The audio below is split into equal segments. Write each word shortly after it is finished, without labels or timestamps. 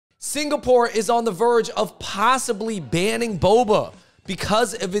Singapore is on the verge of possibly banning boba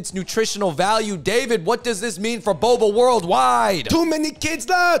because of its nutritional value. David, what does this mean for boba worldwide? Too many kids,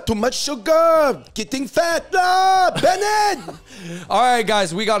 lah. Too much sugar. Getting fat, lah. Ban it. All right,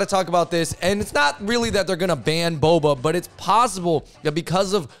 guys, we got to talk about this. And it's not really that they're going to ban boba, but it's possible that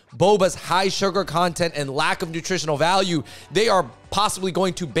because of boba's high sugar content and lack of nutritional value, they are possibly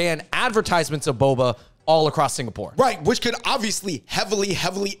going to ban advertisements of boba all across Singapore. Right, which could obviously heavily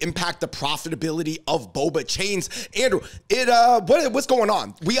impact the profitability of boba chains. Andrew, what's going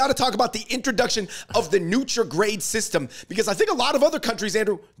on? We got to talk about the introduction of the Nutri-Grade system, because I think a lot of other countries,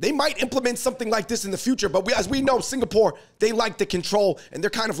 Andrew, they might implement something like this in the future. But as we know, Singapore, they like to control, and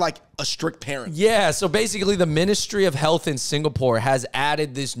they're kind of like a strict parent. Yeah, so basically the Ministry of Health in Singapore has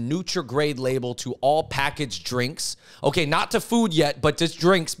added this Nutri-Grade label to all packaged drinks. Okay, not to food yet, but just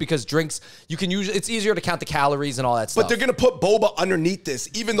drinks, because drinks, you can use, it's easier to count the calories and all that stuff. But they're going to put boba underneath this,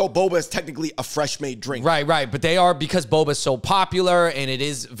 even though boba is technically a fresh-made drink. Right. But they are, because boba is so popular and it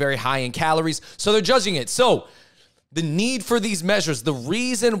is very high in calories, so they're judging it. So the need for these measures, the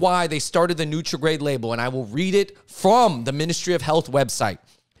reason why they started the Nutri-Grade label, and I will read it from the Ministry of Health website.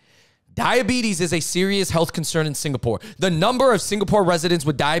 Diabetes is a serious health concern in Singapore. The number of Singapore residents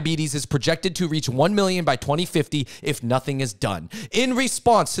with diabetes is projected to reach 1 million by 2050 if nothing is done. In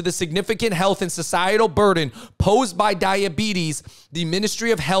response to the significant health and societal burden posed by diabetes, the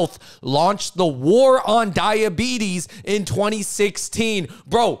Ministry of Health launched the War on Diabetes in 2016.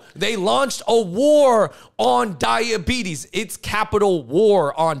 Bro, they launched a war on diabetes. It's capital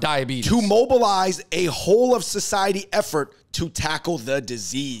War on Diabetes. To mobilize a whole of society effort to tackle the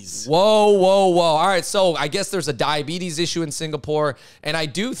disease. Whoa. All right, so I guess there's a diabetes issue in Singapore, and I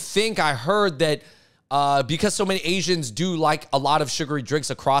do think I heard that because so many Asians do like a lot of sugary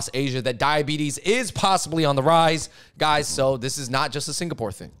drinks across Asia, that diabetes is possibly on the rise, guys. So this is not just a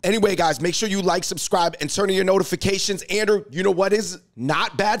Singapore thing. Anyway, guys, make sure you like, subscribe, and turn on your notifications. Andrew, you know what is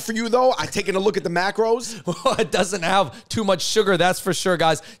not bad for you, though? I taken a look at the macros. Well, it doesn't have too much sugar, that's for sure,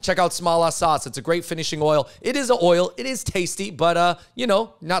 guys. Check out Smala sauce. It's a great finishing oil. It is an oil. It is tasty, but, you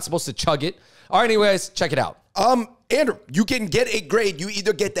know, you're not supposed to chug it. All right, anyways, check it out. Andrew, you can get a grade. You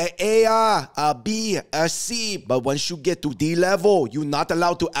either get the A, a B, a C, but once you get to D level, you're not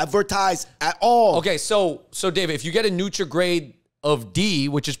allowed to advertise at all. Okay, so David, if you get a Nutri-Grade of D,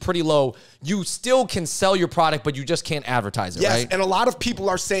 which is pretty low, you still can sell your product, but you just can't advertise it, yes, right? And a lot of people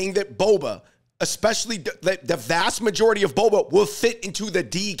are saying that boba, especially the vast majority of boba, will fit into the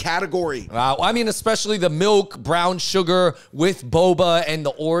D category. Wow. I mean, especially the milk, brown sugar with boba and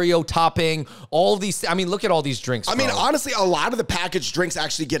the Oreo topping, all these. I mean, look at all these drinks, bro. I mean, honestly, a lot of the packaged drinks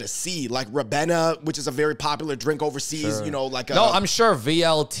actually get a C, like Rabena, which is a very popular drink overseas, Sure. you know, like No, I'm sure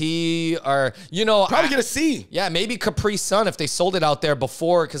VLT or, you know. probably get a C. Yeah, maybe Capri Sun if they sold it out there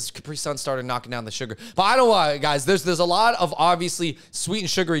before, because Capri Sun started knocking down the sugar. But I don't know, guys. There's a lot of obviously sweet and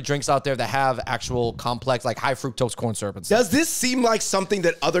sugary drinks out there that have actual complex, like high fructose corn syrup and stuff. Does this seem like something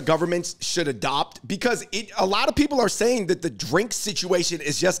that other governments should adopt? Because a lot of people are saying that the drink situation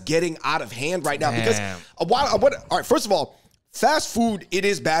is just getting out of hand right now. Damn. Because all right, first of all, fast food, it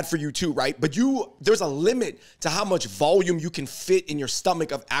is bad for you too, right? But there's a limit to how much volume you can fit in your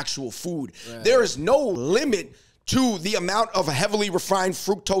stomach of actual food. Right. There is no limit to the amount of heavily refined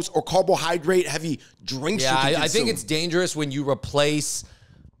fructose or carbohydrate heavy drinks you can consume. I think it's dangerous when you replace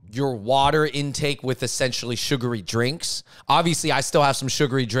your water intake with essentially sugary drinks. Obviously, I still have some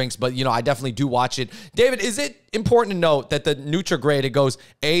sugary drinks, but, you know, I definitely do watch it. David, is it important to note that the Nutri-Grade, it goes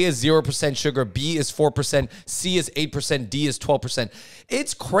A is 0% sugar, B is 4%, C is 8%, D is 12%.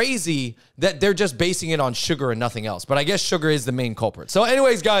 It's crazy that they're just basing it on sugar and nothing else, but I guess sugar is the main culprit. So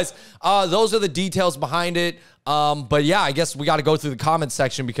anyways, guys, those are the details behind it. But yeah, I guess we got to go through the comment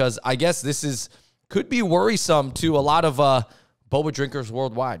section, because I guess this could be worrisome to a lot of boba drinkers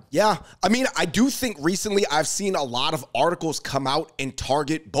worldwide. Yeah. I mean, I do think recently I've seen a lot of articles come out and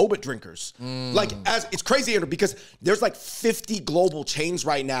target boba drinkers. Like, it's crazy, Andrew, because there's like 50 global chains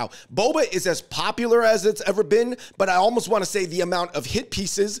right now. Boba is as popular as it's ever been, but I almost want to say the amount of hit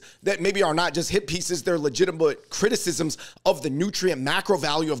pieces that maybe are not just hit pieces, they're legitimate criticisms of the nutrient macro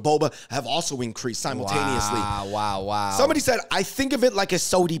value of boba have also increased simultaneously. Wow. Somebody said, I think of it like a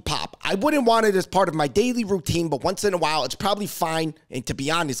sody pop. I wouldn't want it as part of my daily routine, but once in a while, it's probably fine, and to be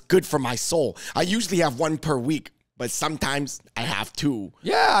honest, good for my soul. I usually have one per week, but sometimes I have two.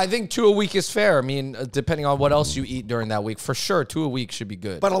 Yeah, I think 2 a week is fair. I mean, depending on what else you eat during that week, for sure, 2 a week should be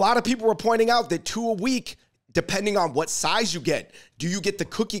good. But a lot of people were pointing out that 2 a week, depending on what size you get. Do you get the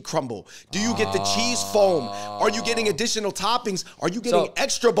cookie crumble? Do you get the cheese foam? Are you getting additional toppings? Are you getting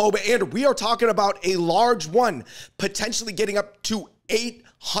extra boba? And we are talking about a large one, potentially getting up to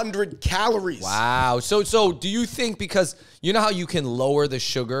 800 calories. Wow. So do you think, because you know how you can lower the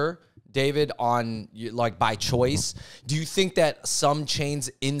sugar, David, on like by choice, do you think that some chains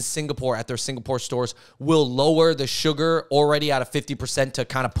in Singapore at their Singapore stores will lower the sugar already out of 50% to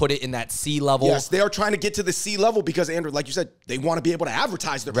kind of put it in that C level? Yes, they are trying to get to the C level because, Andrew, like you said, they want to be able to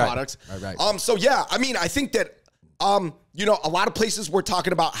advertise their products. Right. So yeah, I mean, I think that you know, a lot of places we're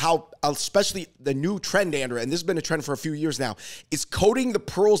talking about how, especially the new trend, Andrew, and this has been a trend for a few years now, is coating the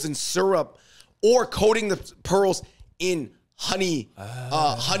pearls in syrup or coating the pearls in honey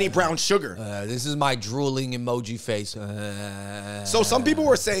brown sugar. This is my drooling emoji face. So some people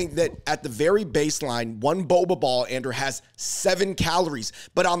were saying that at the very baseline, one boba ball, Andrew, has 7 calories.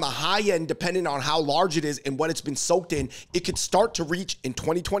 But on the high end, depending on how large it is and what it's been soaked in, it could start to reach in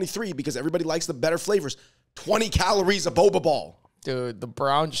 2023, because everybody likes the better flavors, 20 calories a boba ball. Dude, the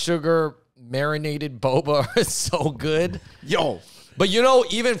brown sugar marinated boba is so good. Yo. But you know,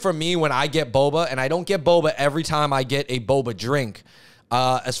 even for me, when I get boba, and I don't get boba every time I get a boba drink,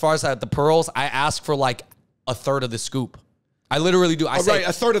 as far as the pearls, I ask for like a third of the scoop. I literally do. I say, right,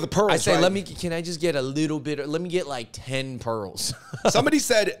 a third of the pearls. I say, right? Can I just get a little bit? Let me get like 10 pearls. Somebody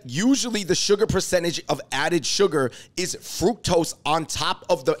said usually the sugar percentage of added sugar is fructose on top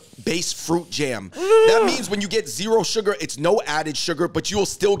of the base fruit jam. That means when you get 0 sugar, it's no added sugar, but you will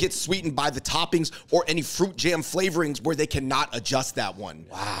still get sweetened by the toppings or any fruit jam flavorings where they cannot adjust that one.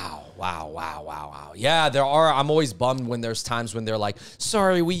 Wow. Yeah, there are. I'm always bummed when there's times when they're like,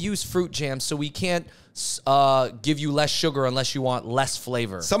 sorry, we use fruit jam, so we can't give you less sugar unless you want less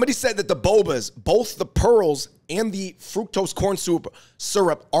flavor. Somebody said that the bobas, both the pearls and the fructose corn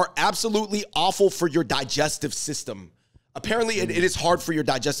syrup are absolutely awful for your digestive system. Apparently, it is hard for your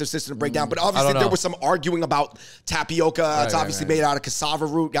digestive system to break down, but obviously there was some arguing about tapioca. It's obviously made out of cassava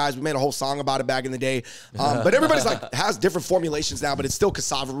root, guys. We made a whole song about it back in the day. But everybody's like, has different formulations now, but it's still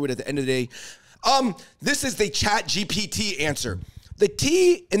cassava root at the end of the day. This is the Chat GPT answer. The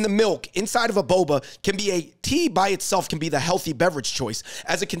tea in the milk inside of a boba can be a tea by itself, can be the healthy beverage choice,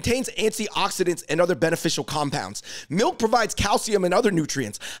 as it contains antioxidants and other beneficial compounds. Milk provides calcium and other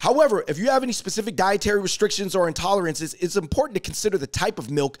nutrients. However, if you have any specific dietary restrictions or intolerances, it's important to consider the type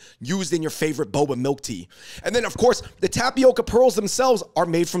of milk used in your favorite boba milk tea. And then, of course, the tapioca pearls themselves are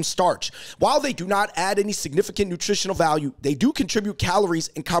made from starch. While they do not add any significant nutritional value, they do contribute calories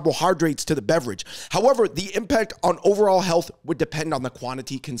and carbohydrates to the beverage. However, the impact on overall health would depend on the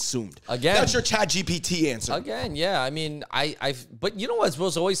quantity consumed. Again, that's your Chat GPT answer. Again, yeah. I mean, but you know what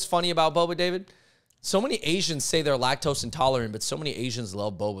was always funny about boba, David? So many Asians say they're lactose intolerant, but so many Asians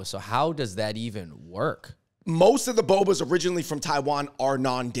love boba. So how does that even work? Most of the bobas originally from Taiwan are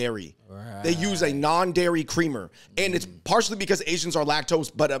non-dairy. Right. They use a non-dairy creamer. And it's partially because Asians are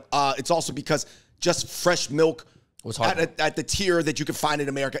lactose, but it's also because just fresh milk at the tier that you can find in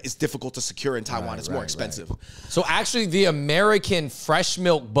America is difficult to secure in Taiwan. It's more expensive. So actually the American fresh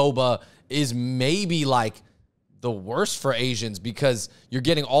milk boba is maybe like the worst for Asians, because you're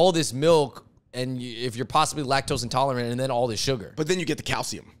getting all this milk, and if you're possibly lactose intolerant, and then all this sugar. But then you get the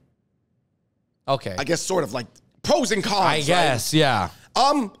calcium. Okay. I guess sort of like pros and cons. I guess, yeah.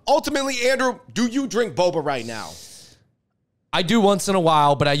 Ultimately, Andrew, do you drink boba right now? I do once in a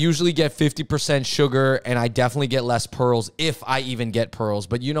while, but I usually get 50% sugar, and I definitely get less pearls if I even get pearls.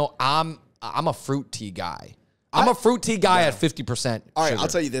 But you know, I'm a fruit tea guy. I'm a fruit tea guy at 50%. All right, sugar. I'll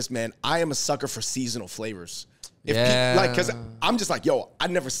tell you this, man. I am a sucker for seasonal flavors. Because I'm just like, yo, I've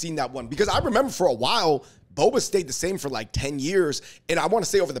never seen that one. Because I remember for a while, boba stayed the same for like 10 years. And I want to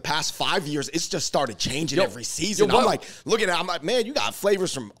say over the past 5 years, it's just started changing every season. I'm like, looking at it, I'm like, man, you got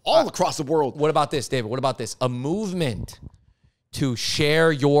flavors from all across the world. What about this, David? What about this? A movement to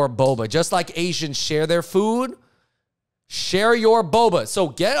share your boba. Just like Asians share their food, share your boba. So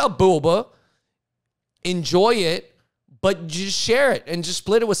get a boba, enjoy it, but just share it and just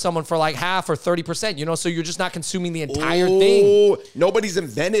split it with someone for like half or 30%, you know, so you're just not consuming the entire thing. Nobody's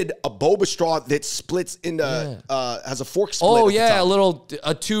invented a boba straw that splits into, has a fork split. Oh, yeah,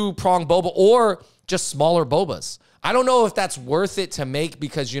 a two-prong boba, or just smaller bobas. I don't know if that's worth it to make,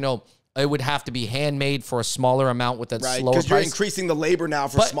 because, you know, it would have to be handmade for a smaller amount with a slower price. Because you're increasing the labor now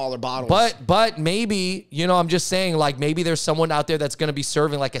for smaller bottles. But maybe, you know, I'm just saying, like, maybe there's someone out there that's going to be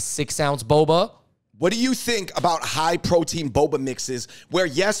serving like a 6-ounce boba. What do you think about high-protein boba mixes where,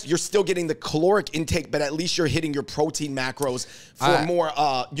 yes, you're still getting the caloric intake, but at least you're hitting your protein macros for more,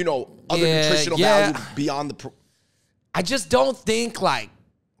 you know, other nutritional value beyond the... I just don't think, like...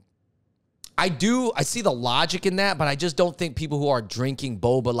 I see the logic in that, but I just don't think people who are drinking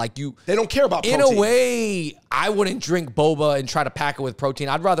boba like you. They don't care about protein. In a way, I wouldn't drink boba and try to pack it with protein.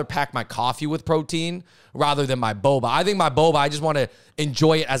 I'd rather pack my coffee with protein rather than my boba. I think my boba, I just want to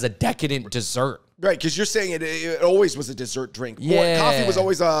enjoy it as a decadent dessert. Right, because you're saying it always was a dessert drink. Yeah. Coffee was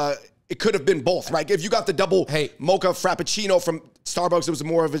always it could have been both, right? If you got the double mocha frappuccino from Starbucks, it was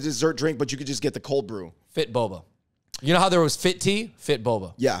more of a dessert drink, but you could just get the cold brew. Fit boba. You know how there was fit tea? Fit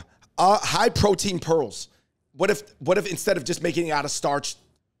boba. Yeah. High protein pearls. What if instead of just making it out of starch,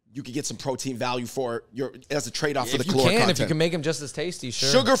 you could get some protein value for as a trade-off for the caloric content? If you can make them just as tasty, sure.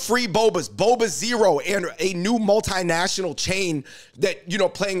 Sugar-free Bobas, Boba Zero, and a new multinational chain that,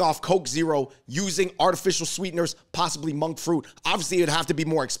 playing off Coke Zero, using artificial sweeteners, possibly monk fruit. Obviously, it'd have to be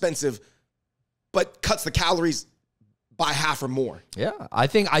more expensive, but cuts the calories by half or more. Yeah, I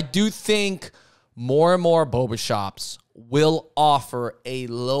do think more and more boba shops will offer a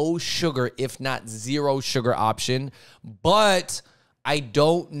low sugar, if not zero sugar option, but I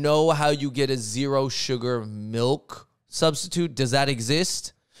don't know how you get a zero sugar milk substitute. Does that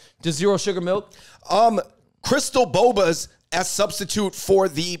exist? Does zero sugar milk? Crystal Bobas as substitute for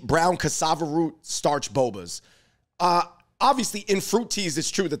the brown cassava root starch Bobas. Obviously, in fruit teas,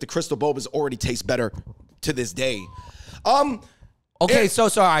 it's true that the Crystal Bobas already taste better to this day. Okay, so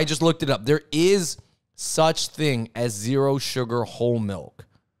sorry, I just looked it up. There is such thing as zero sugar whole milk.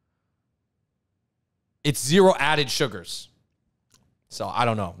 It's zero added sugars. So I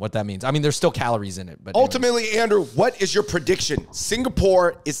don't know what that means. I mean, there's still calories in it. But ultimately, Andrew, what is your prediction?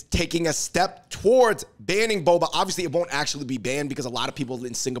 Singapore is taking a step towards banning boba. Obviously, it won't actually be banned because a lot of people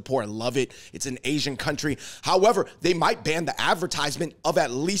in Singapore love it. It's an Asian country. However, they might ban the advertisement of at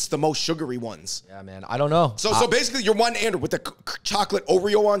least the most sugary ones. Yeah, man. I don't know. So basically, you're one, Andrew, with the chocolate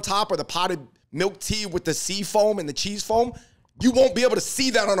Oreo on top or the potted milk tea with the sea foam and the cheese foam. You won't be able to see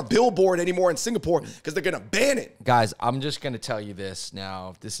that on a billboard anymore in Singapore because they're going to ban it. Guys, I'm just going to tell you this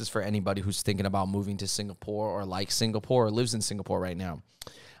now. This is for anybody who's thinking about moving to Singapore or likes Singapore or lives in Singapore right now.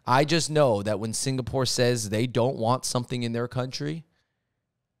 I just know that when Singapore says they don't want something in their country,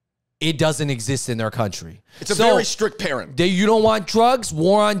 it doesn't exist in their country. It's a very strict parent. You don't want drugs,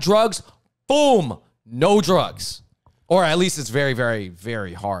 war on drugs, boom, no drugs. Or at least it's very, very,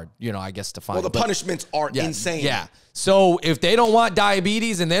 very hard, I guess, to find. Well, the punishments are insane. Yeah. So if they don't want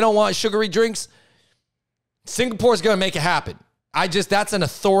diabetes and they don't want sugary drinks, Singapore's going to make it happen. That's an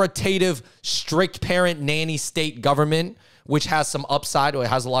authoritative, strict parent, nanny state government, which has some upside. It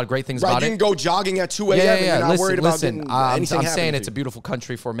has a lot of great things about it. You can go jogging at 2 a.m. and you're not worried about getting anything I'm saying it's a beautiful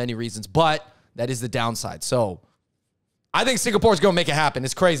country for many reasons, but that is the downside. So I think Singapore's going to make it happen.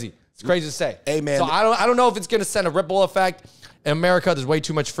 It's crazy. It's crazy to say. Hey, man. So I don't know if it's going to send a ripple effect. In America, there's way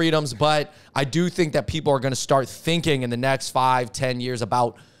too much freedoms, but I do think that people are going to start thinking in the next 5-10 years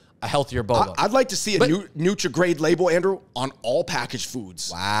about a healthier boba. I'd like to see a Nutrigrade label, Andrew, on all packaged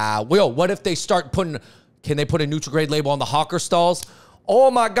foods. Wow. Will, what if they start can they put a Nutrigrade label on the hawker stalls?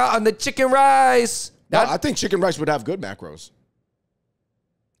 Oh my God, on the chicken rice. I think chicken rice would have good macros.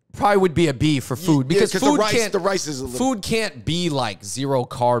 Probably would be a B for food because food the rice is a little... Food can't be like zero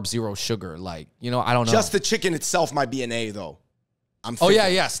carb, zero sugar. Like, I don't know. Just the chicken itself might be an A though.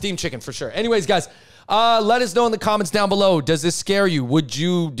 Yeah, steamed chicken for sure. Anyways, guys, let us know in the comments down below. Does this scare you?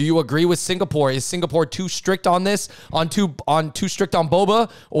 Do you agree with Singapore? Is Singapore too strict on this? Too strict on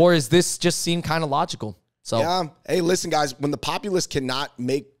boba, or is this just seem kind of logical? So yeah. Hey, listen, guys. When the populace cannot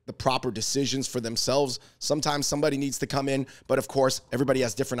make the proper decisions for themselves, sometimes somebody needs to come in. But of course, everybody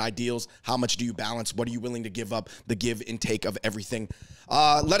has different ideals. How much do you balance? What are you willing to give up? The give and take of everything.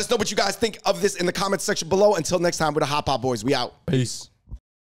 Let us know what you guys think of this in the comments section below. Until next time, we're the Hot Pot Boys. We out. Peace.